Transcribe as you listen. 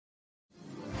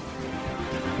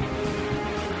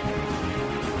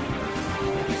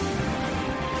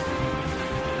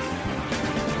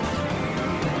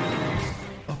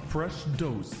fresh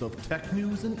dose of tech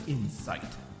news and insight.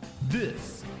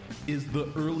 This is the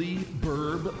Early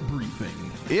Burb Briefing.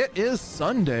 It is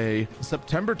Sunday,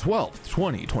 September 12th,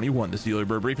 2021. This is the Early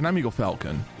Burb Briefing. I'm Eagle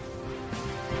Falcon.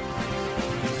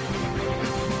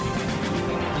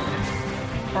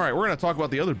 All right, we're going to talk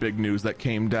about the other big news that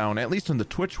came down, at least in the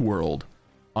Twitch world,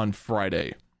 on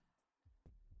Friday.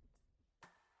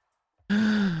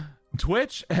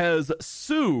 Twitch has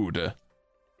sued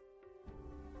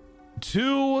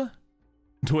two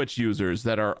Twitch users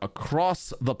that are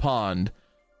across the pond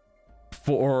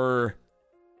for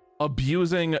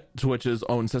abusing Twitch's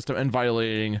own system and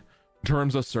violating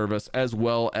terms of service, as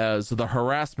well as the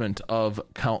harassment of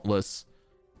countless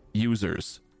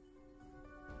users.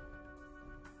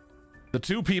 The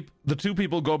two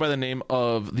people go by the name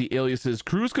of the aliases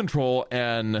Cruise Control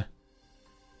and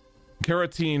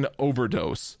Carotene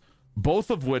Overdose,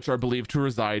 both of which are believed to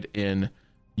reside in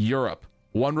Europe.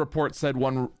 One report said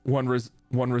one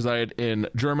resided in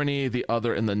Germany, the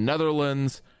other in the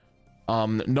Netherlands.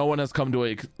 No one has come to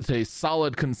a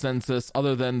solid consensus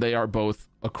other than they are both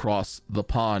across the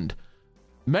pond.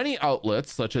 Many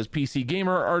outlets, such as PC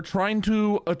Gamer, are trying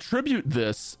to attribute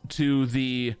this to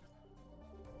the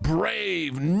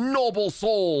brave, noble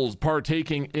souls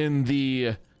partaking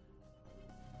in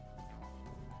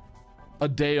a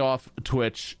day off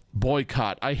Twitch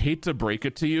boycott. I hate to break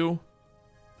it to you.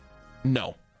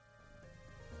 No.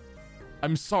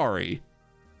 I'm sorry.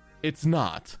 It's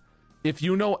not. If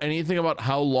you know anything about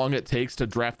how long it takes to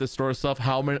draft this sort of stuff,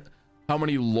 how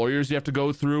many lawyers you have to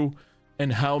go through,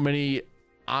 and how many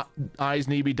I's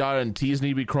need to be dotted and T's need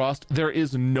to be crossed, there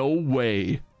is no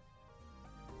way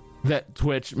that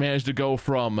Twitch managed to go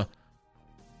from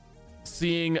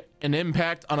seeing an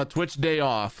impact on a Twitch day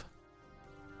off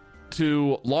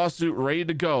to lawsuit ready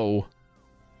to go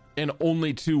in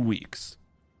only 2 weeks.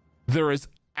 There is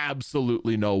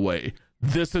absolutely no way.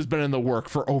 This has been in the work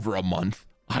for over a month.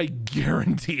 I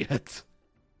guarantee it.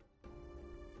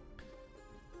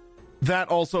 That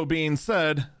also being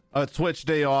said, a Twitch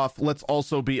day off, let's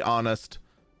also be honest,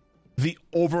 the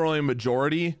overwhelming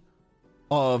majority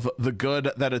of the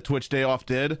good that a Twitch day off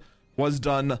did was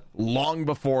done long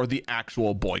before the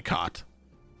actual boycott.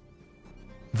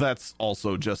 That's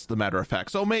also just the matter of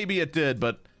fact. So maybe it did,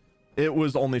 but it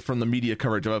was only from the media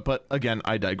coverage of it. But again,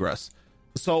 I digress.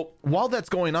 So while that's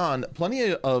going on,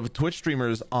 plenty of Twitch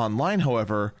streamers online,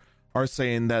 however, are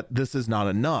saying that this is not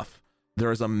enough.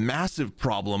 There is a massive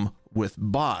problem with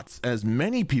bots, as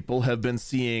many people have been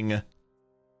seeing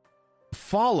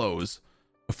follows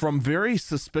from very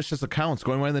suspicious accounts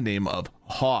going by the name of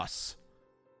Hoss.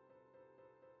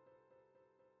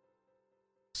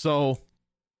 So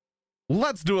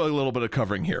let's do a little bit of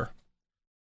covering here.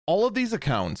 All of these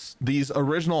accounts, these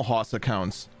original Hoss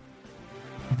accounts,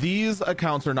 these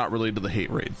accounts are not related to the hate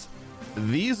raids.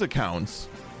 These accounts,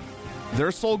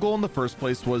 their sole goal in the first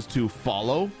place was to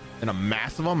follow in a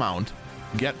massive amount,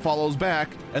 get follows back,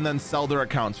 and then sell their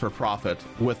accounts for profit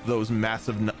with those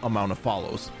massive amount of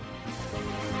follows.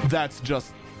 That's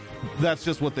just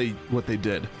what they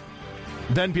did.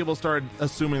 Then people started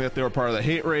assuming that they were part of the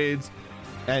hate raids,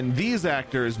 and these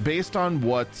actors, based on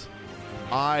what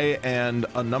I and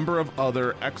a number of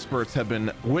other experts have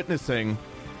been witnessing,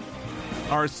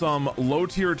 are some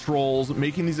low-tier trolls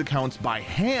making these accounts by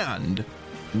hand,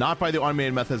 not by the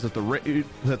automated methods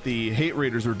that the hate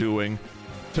raiders are doing,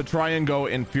 to try and go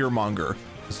and fearmonger.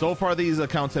 So far, these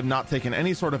accounts have not taken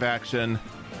any sort of action,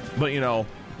 but you know,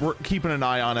 we're keeping an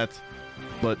eye on it,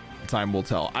 but time will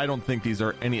tell. I don't think these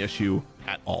are any issue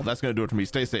at all. That's going to do it for me.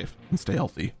 Stay safe and stay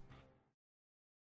healthy.